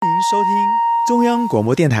收听中央广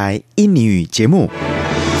播电台印尼语节目。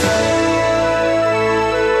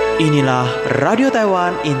Inilah Radio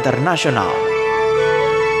Taiwan Internasional.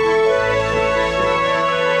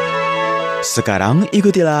 Sekarang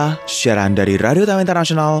ikutilah siaran dari Radio Taiwan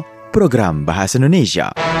Internasional, program Bahasa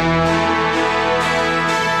Indonesia.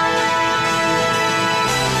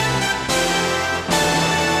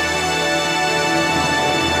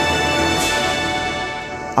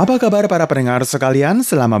 Apa kabar para pendengar sekalian?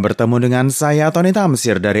 Selamat bertemu dengan saya Tony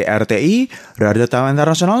Tamsir dari RTI, Radio Taiwan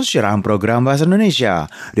Internasional, siaran program Bahasa Indonesia.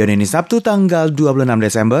 Dan ini Sabtu tanggal 26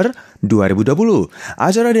 Desember 2020.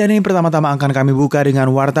 Acara hari ini pertama-tama akan kami buka dengan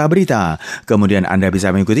Warta Berita. Kemudian Anda bisa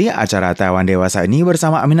mengikuti acara Taiwan Dewasa ini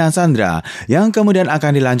bersama Amina Sandra, yang kemudian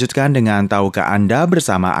akan dilanjutkan dengan Tahukah Anda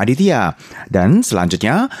bersama Aditya. Dan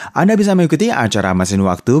selanjutnya, Anda bisa mengikuti acara Mesin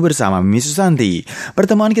Waktu bersama Mimi Susanti.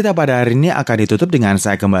 Pertemuan kita pada hari ini akan ditutup dengan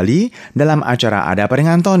saya kembali dalam acara Ada Apa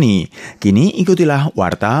Dengan Tony. Kini ikutilah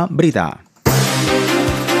Warta Berita.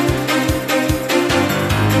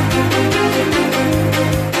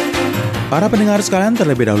 Para pendengar sekalian,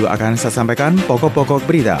 terlebih dahulu akan saya sampaikan pokok-pokok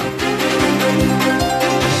berita.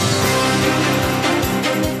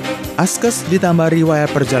 Askes ditambah riwayat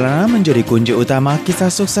perjalanan menjadi kunci utama kisah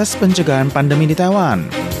sukses pencegahan pandemi di Taiwan.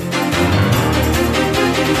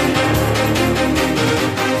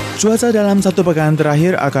 Cuaca dalam satu pekan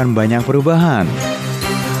terakhir akan banyak perubahan.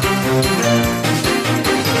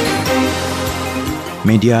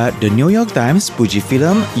 Media The New York Times puji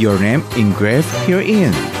film Your Name Engraved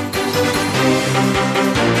Herein.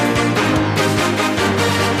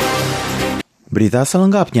 Berita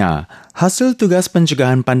selengkapnya. Hasil tugas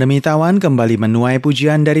pencegahan pandemi Taiwan kembali menuai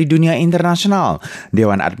pujian dari dunia internasional.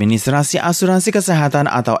 Dewan Administrasi Asuransi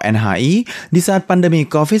Kesehatan atau NHI di saat pandemi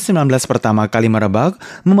COVID-19 pertama kali merebak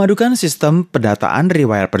memadukan sistem pendataan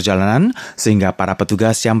riwayat perjalanan sehingga para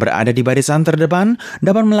petugas yang berada di barisan terdepan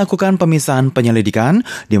dapat melakukan pemisahan penyelidikan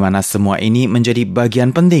di mana semua ini menjadi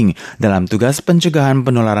bagian penting dalam tugas pencegahan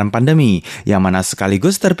penularan pandemi yang mana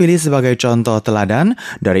sekaligus terpilih sebagai contoh teladan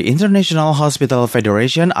dari International Hospital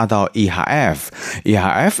Federation atau IHF.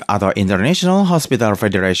 IHF atau International Hospital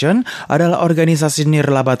Federation adalah organisasi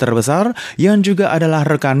nirlaba terbesar yang juga adalah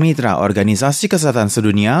rekan mitra Organisasi Kesehatan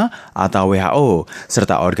Sedunia atau WHO,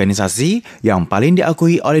 serta organisasi yang paling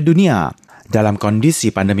diakui oleh dunia. Dalam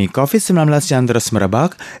kondisi pandemi COVID-19 yang terus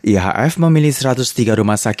merebak, IHF memilih 103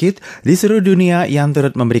 rumah sakit di seluruh dunia yang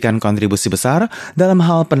turut memberikan kontribusi besar dalam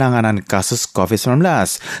hal penanganan kasus COVID-19.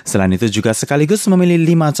 Selain itu juga sekaligus memilih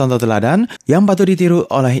 5 contoh teladan yang patut ditiru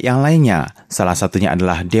oleh yang lainnya. Salah satunya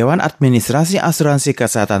adalah Dewan Administrasi Asuransi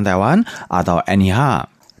Kesehatan Taiwan atau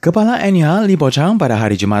NIH. Kepala NIH Li Bochang pada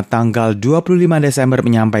hari Jumat tanggal 25 Desember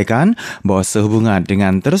menyampaikan bahwa sehubungan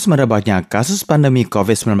dengan terus merebaknya kasus pandemi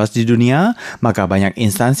COVID-19 di dunia, maka banyak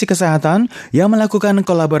instansi kesehatan yang melakukan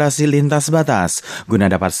kolaborasi lintas batas guna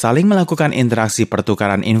dapat saling melakukan interaksi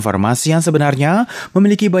pertukaran informasi yang sebenarnya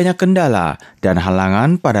memiliki banyak kendala dan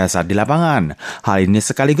halangan pada saat di lapangan. Hal ini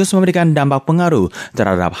sekaligus memberikan dampak pengaruh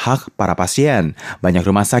terhadap hak para pasien. Banyak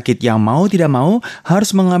rumah sakit yang mau tidak mau harus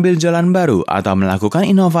mengambil jalan baru atau melakukan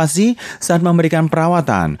inovasi saat memberikan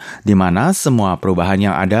perawatan, di mana semua perubahan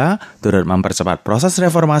yang ada turut mempercepat proses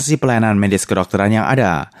reformasi pelayanan medis kedokteran yang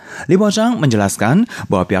ada. Li Bochang menjelaskan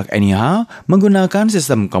bahwa pihak NIH menggunakan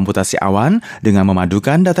sistem komputasi awan dengan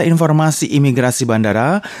memadukan data informasi imigrasi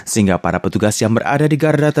bandara sehingga para petugas yang berada di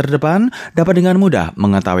garda terdepan dapat dengan mudah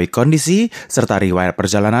mengetahui kondisi serta riwayat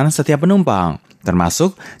perjalanan setiap penumpang,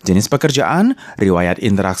 termasuk jenis pekerjaan, riwayat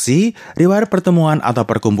interaksi, riwayat pertemuan atau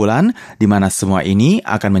perkumpulan, di mana semua ini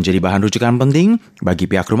akan menjadi bahan rujukan penting bagi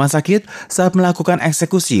pihak rumah sakit saat melakukan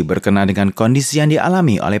eksekusi berkenaan dengan kondisi yang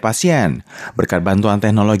dialami oleh pasien. Berkat bantuan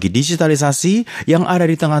teknologi digitalisasi yang ada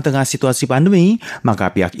di tengah-tengah situasi pandemi, maka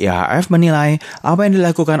pihak IHF menilai apa yang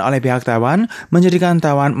dilakukan oleh pihak Taiwan menjadikan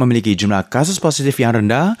Taiwan memiliki jumlah kasus positif yang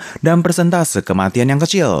rendah dan persentase kematian yang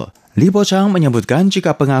kecil. Li Bochang menyebutkan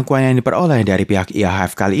jika pengakuan yang diperoleh dari pihak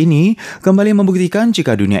IHF kali ini kembali membuktikan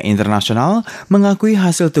jika dunia internasional mengakui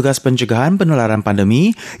hasil tugas pencegahan penularan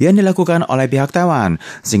pandemi yang dilakukan oleh pihak Taiwan,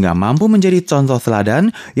 sehingga mampu menjadi contoh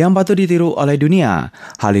teladan yang patut ditiru oleh dunia.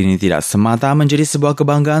 Hal ini tidak semata menjadi sebuah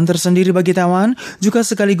kebanggaan tersendiri bagi Taiwan, juga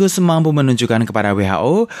sekaligus mampu menunjukkan kepada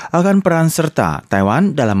WHO akan peran serta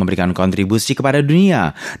Taiwan dalam memberikan kontribusi kepada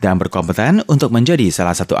dunia dan berkompeten untuk menjadi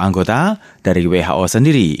salah satu anggota dari WHO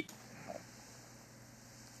sendiri.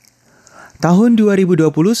 Tahun 2020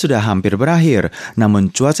 sudah hampir berakhir, namun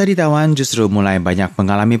cuaca di Taiwan justru mulai banyak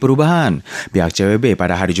mengalami perubahan. Pihak CWB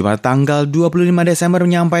pada hari Jumat tanggal 25 Desember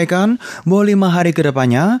menyampaikan bahwa 5 hari ke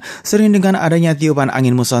depannya, sering dengan adanya tiupan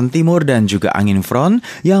angin muson timur dan juga angin front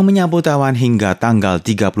yang menyapu Taiwan hingga tanggal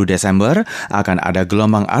 30 Desember, akan ada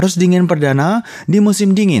gelombang arus dingin perdana di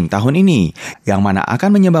musim dingin tahun ini, yang mana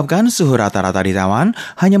akan menyebabkan suhu rata-rata di Taiwan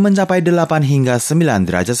hanya mencapai 8 hingga 9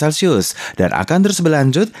 derajat Celcius dan akan terus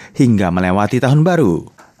berlanjut hingga melewati tahun baru.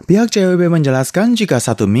 Pihak CWB menjelaskan jika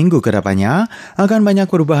 1 minggu ke depannya akan banyak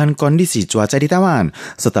perubahan kondisi cuaca di Taiwan.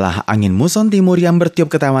 Setelah angin muson timur yang bertiup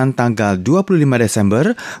ke Taiwan tanggal 25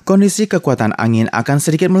 Desember, kondisi kekuatan angin akan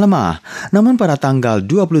sedikit melemah. Namun pada tanggal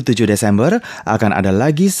 27 Desember akan ada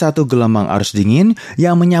lagi satu gelombang arus dingin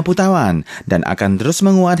yang menyapu Taiwan dan akan terus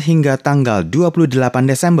menguat hingga tanggal 28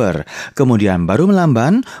 Desember. Kemudian baru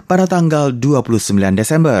melamban pada tanggal 29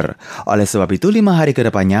 Desember. Oleh sebab itu 5 hari ke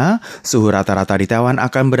depannya, suhu rata-rata di Taiwan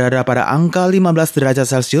akan berada pada angka 15 derajat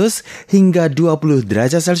Celcius hingga 20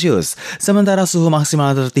 derajat Celcius. Sementara suhu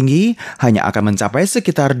maksimal tertinggi hanya akan mencapai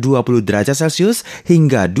sekitar 20 derajat Celcius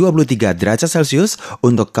hingga 23 derajat Celcius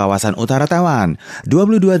untuk kawasan utara Taiwan,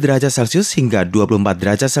 22 derajat Celcius hingga 24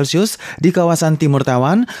 derajat Celcius di kawasan timur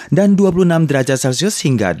Taiwan, dan 26 derajat Celcius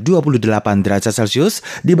hingga 28 derajat Celcius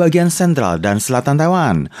di bagian sentral dan selatan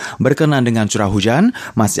Taiwan. Berkenaan dengan curah hujan,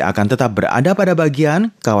 masih akan tetap berada pada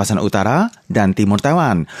bagian kawasan utara dan timur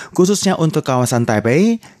Taiwan, khususnya untuk kawasan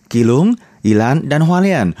Taipei, Keelung, Ilan, dan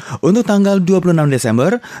Hualien. Untuk tanggal 26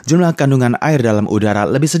 Desember, jumlah kandungan air dalam udara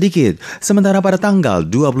lebih sedikit. Sementara pada tanggal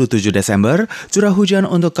 27 Desember, curah hujan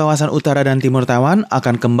untuk kawasan utara dan timur Taiwan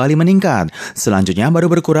akan kembali meningkat. Selanjutnya baru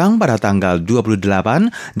berkurang pada tanggal 28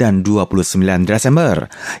 dan 29 Desember.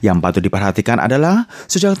 Yang patut diperhatikan adalah,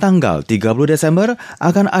 sejak tanggal 30 Desember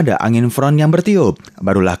akan ada angin front yang bertiup.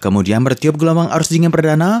 Barulah kemudian bertiup gelombang arus dingin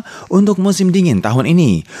perdana untuk musim dingin tahun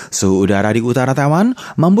ini. Suhu udara di utara Taiwan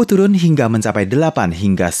mampu turun hingga mencapai 8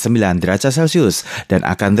 hingga 9 derajat Celcius dan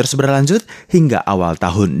akan terus berlanjut hingga awal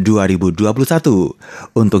tahun 2021.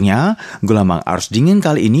 Untungnya, gelombang arus dingin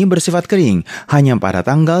kali ini bersifat kering. Hanya pada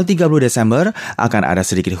tanggal 30 Desember akan ada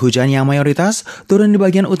sedikit hujan yang mayoritas turun di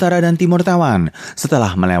bagian utara dan timur Taiwan.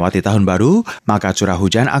 Setelah melewati tahun baru, maka curah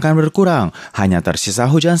hujan akan berkurang. Hanya tersisa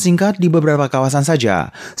hujan singkat di beberapa kawasan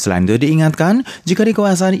saja. Selain itu diingatkan, jika di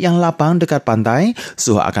kawasan yang lapang dekat pantai,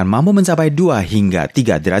 suhu akan mampu mencapai 2 hingga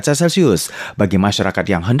 3 derajat Celcius. Bagi masyarakat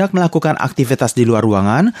yang hendak melakukan aktivitas di luar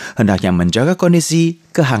ruangan, hendaknya menjaga kondisi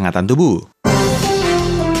kehangatan tubuh.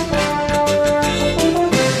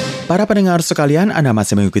 Para pendengar sekalian, Anda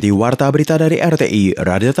masih mengikuti Warta Berita dari RTI,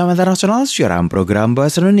 Radio Taiwan Internasional, siaran program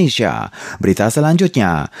Bahasa Indonesia. Berita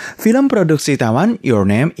selanjutnya, film produksi Taiwan, Your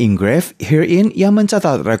Name Engraved Herein, yang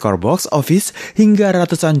mencatat rekor box office hingga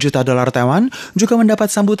ratusan juta dolar Taiwan, juga mendapat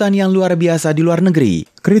sambutan yang luar biasa di luar negeri.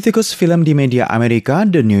 Kritikus film di media Amerika,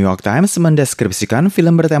 The New York Times, mendeskripsikan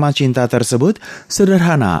film bertema cinta tersebut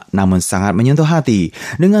sederhana namun sangat menyentuh hati,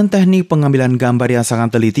 dengan teknik pengambilan gambar yang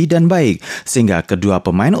sangat teliti dan baik, sehingga kedua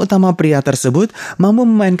pemain utama pria tersebut mampu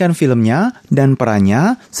memainkan filmnya dan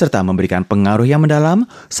perannya serta memberikan pengaruh yang mendalam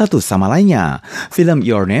satu sama lainnya. Film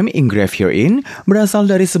Your Name Engraved Herein berasal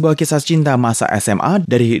dari sebuah kisah cinta masa SMA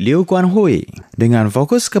dari Liu Kuan-hui, dengan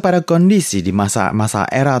fokus kepada kondisi di masa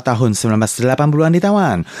era tahun 1980-an di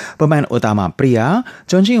Taiwan. Pemain utama pria,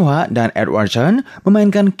 Chong Jin-hwa dan Edward Chen,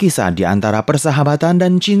 memainkan kisah di antara persahabatan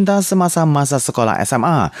dan cinta semasa masa sekolah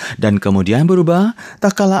SMA, dan kemudian berubah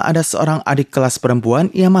tak kala ada seorang adik kelas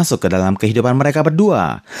perempuan yang masuk ke dalam kehidupan mereka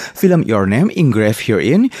berdua. Film Your Name Engraved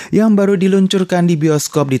Herein yang baru diluncurkan di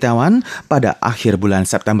bioskop di Taiwan pada akhir bulan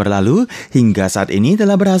September lalu, hingga saat ini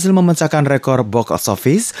telah berhasil memecahkan rekor box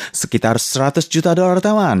office sekitar 100 juta dolar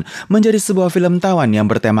Taiwan, menjadi sebuah film Taiwan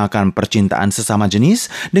yang bertemakan percintaan sesama jenis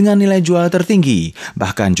dengan nilai jual tertinggi.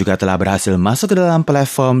 Bahkan juga telah berhasil masuk ke dalam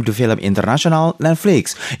platform film internasional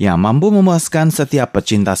Netflix yang mampu memuaskan setiap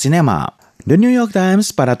pecinta sinema. The New York Times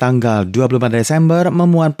pada tanggal 24 Desember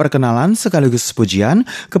memuat perkenalan sekaligus pujian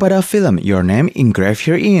kepada film Your Name Engraved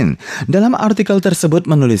Herein. Dalam artikel tersebut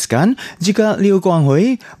menuliskan, jika Liu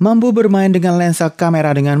Kuan-hui mampu bermain dengan lensa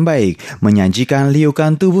kamera dengan baik, menyajikan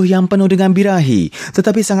liukan tubuh yang penuh dengan birahi,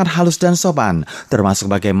 tetapi sangat halus dan sopan, termasuk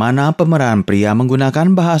bagaimana pemeran pria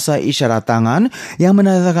menggunakan bahasa isyarat tangan yang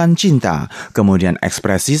menandakan cinta, kemudian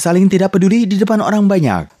ekspresi saling tidak peduli di depan orang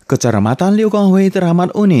banyak. Kecermatan Liu Konghui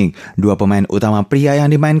teramat unik. Dua pemain utama pria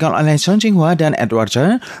yang dimainkan oleh Song Jinghua dan Edward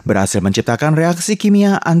Chen berhasil menciptakan reaksi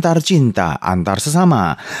kimia antar cinta antar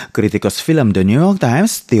sesama. Kritikus film The New York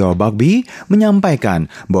Times, Theo Bugbee,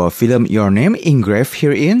 menyampaikan bahwa film Your Name Engraved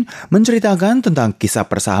Herein menceritakan tentang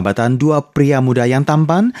kisah persahabatan dua pria muda yang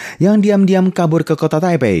tampan yang diam-diam kabur ke kota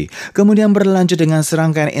Taipei, kemudian berlanjut dengan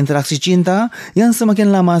serangkaian interaksi cinta yang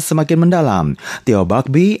semakin lama semakin mendalam. Theo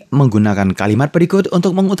Bugbee menggunakan kalimat berikut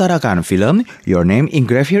untuk mengutarakan film Your Name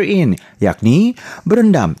Engraved Herein, yakni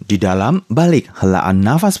berendam di dalam balik helaan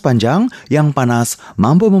nafas panjang yang panas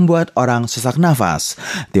mampu membuat orang sesak nafas.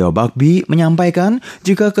 Theo Bugbee menyampaikan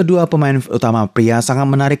jika kedua pemain utama pria sangat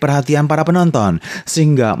menarik perhatian para penonton,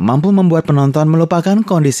 sehingga mampu membuat penonton melupakan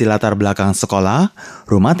kondisi latar belakang sekolah,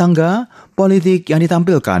 rumah tangga, politik yang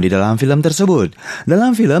ditampilkan di dalam film tersebut.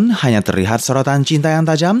 Dalam film hanya terlihat sorotan cinta yang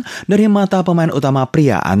tajam dari mata pemain utama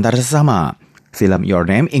pria antar sesama. Film Your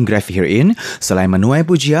Name Engraved Herein selain menuai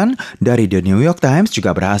pujian dari The New York Times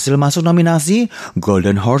juga berhasil masuk nominasi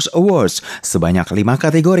Golden Horse Awards sebanyak 5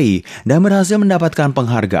 kategori dan berhasil mendapatkan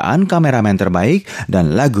penghargaan kameramen terbaik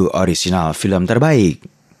dan lagu orisinal film terbaik.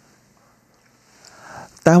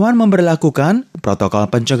 Taiwan memberlakukan protokol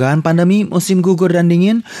pencegahan pandemi musim gugur dan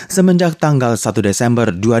dingin semenjak tanggal 1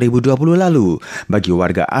 Desember 2020 lalu. Bagi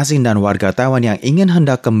warga asing dan warga Taiwan yang ingin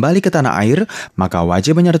hendak kembali ke tanah air, maka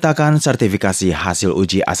wajib menyertakan sertifikasi hasil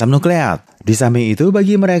uji asam nukleat. Di samping itu,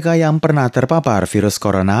 bagi mereka yang pernah terpapar virus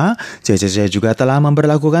corona, CCC juga telah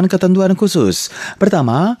memberlakukan ketentuan khusus.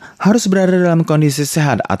 Pertama, harus berada dalam kondisi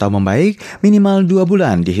sehat atau membaik minimal 2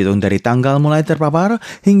 bulan dihitung dari tanggal mulai terpapar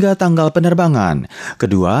hingga tanggal penerbangan.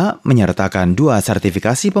 Kedua, menyertakan 2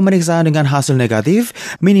 sertifikasi pemeriksaan dengan hasil negatif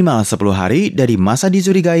minimal 10 hari dari masa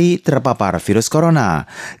dicurigai terpapar virus corona.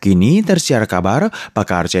 Kini tersiar kabar,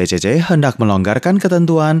 pakar CCC hendak melonggarkan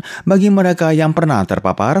ketentuan bagi mereka yang pernah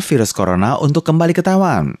terpapar virus corona untuk kembali ke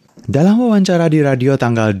Taiwan. Dalam wawancara di radio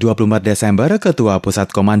tanggal 24 Desember, Ketua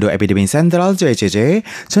Pusat Komando Epidemi Sentral CCC,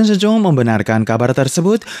 Chen Shizhong membenarkan kabar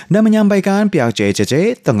tersebut dan menyampaikan pihak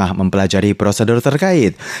CCC tengah mempelajari prosedur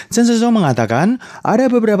terkait. Chen Shizhong mengatakan ada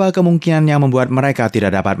beberapa kemungkinan yang membuat mereka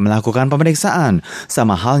tidak dapat melakukan pemeriksaan.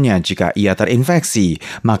 Sama halnya jika ia terinfeksi,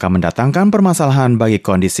 maka mendatangkan permasalahan bagi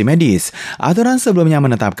kondisi medis. Aturan sebelumnya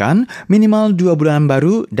menetapkan minimal 2 bulan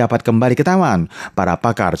baru dapat kembali ke Taiwan. Para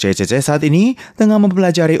pakar CCC saat ini tengah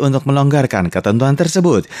mempelajari untuk melonggarkan ketentuan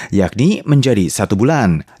tersebut, yakni menjadi 1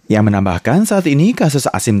 bulan. Yang menambahkan saat ini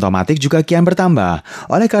kasus asimptomatik juga kian bertambah.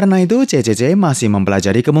 Oleh karena itu, CCC masih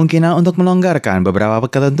mempelajari kemungkinan untuk melonggarkan beberapa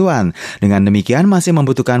ketentuan. Dengan demikian masih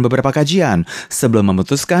membutuhkan beberapa kajian sebelum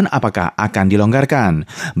memutuskan apakah akan dilonggarkan.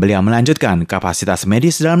 Beliau melanjutkan, kapasitas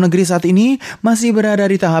medis dalam negeri saat ini masih berada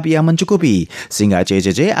di tahap yang mencukupi, sehingga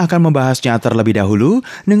CCC akan membahasnya terlebih dahulu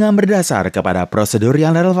dengan berdasar kepada prosedur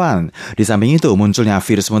yang relevan. Di samping itu, munculnya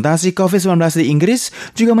virus mutasi COVID-19 di Inggris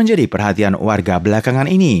juga menjadi perhatian warga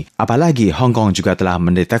belakangan ini. Apalagi Hong Kong juga telah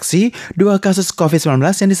mendeteksi 2 kasus COVID-19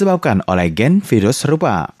 yang disebabkan oleh gen virus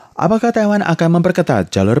serupa. Apakah Taiwan akan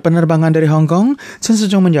memperketat jalur penerbangan dari Hong Kong? Chen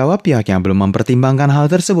Shizhong menjawab pihaknya belum mempertimbangkan hal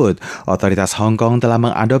tersebut. Otoritas Hong Kong telah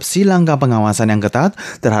mengadopsi langkah pengawasan yang ketat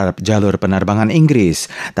terhadap jalur penerbangan Inggris.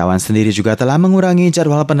 Taiwan sendiri juga telah mengurangi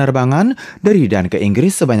jadwal penerbangan dari dan ke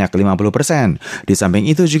Inggris sebanyak 50%. Di samping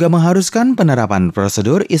itu juga mengharuskan penerapan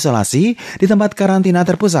prosedur isolasi di tempat karantina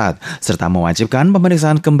terpusat, serta mewajibkan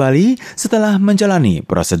pemeriksaan kembali setelah menjalani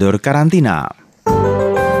prosedur karantina.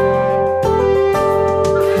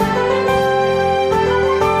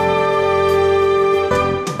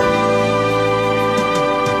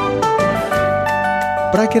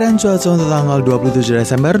 Perakiran cuaca untuk tanggal 27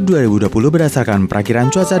 Desember 2020 berdasarkan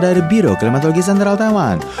perakiran cuaca dari Biro Klimatologi Sentral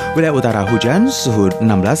Taiwan. Wilayah utara hujan, suhu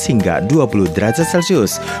 16 hingga 20 derajat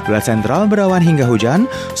Celcius. Wilayah sentral berawan hingga hujan,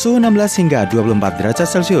 suhu 16 hingga 24 derajat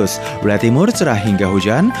Celcius. Wilayah timur cerah hingga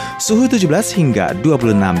hujan, suhu 17 hingga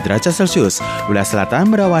 26 derajat Celcius. Wilayah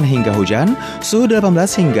selatan berawan hingga hujan, suhu 18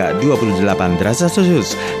 hingga 28 derajat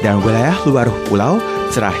Celcius. Dan wilayah luar pulau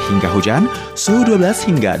cerah hingga hujan, suhu 12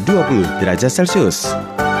 hingga 20 derajat Celcius.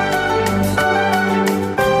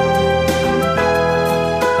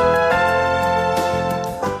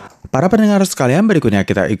 Para pendengar sekalian, berikutnya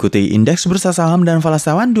kita ikuti Indeks Bursa Saham dan Falas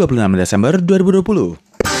Taiwan 26 Desember 2020.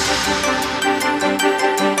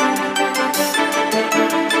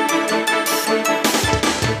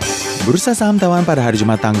 Bursa saham Taiwan pada hari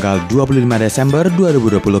Jumat tanggal 25 Desember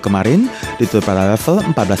 2020 kemarin ditutup pada level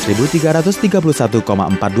 14.331,42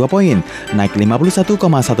 poin, naik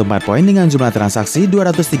 51,14 poin dengan jumlah transaksi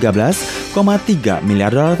 213,3 miliar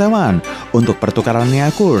dolar Taiwan. Untuk pertukaran nilai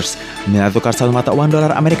kurs, nilai tukar satu mata uang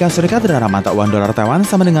dolar Amerika Serikat terhadap mata uang dolar Taiwan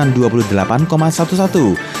sama dengan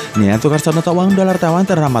 28,11. Nilai tukar satu mata uang dolar Taiwan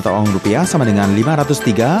terhadap mata uang rupiah sama dengan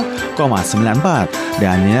 503,94.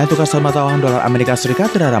 Dan nilai tukar satu mata uang dolar Amerika Serikat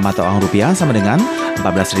terhadap mata uang rupiah sama dengan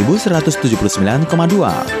 14.179,2.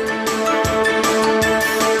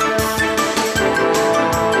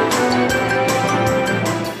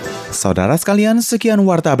 Saudara sekalian, sekian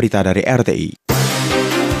Warta Berita dari RTI.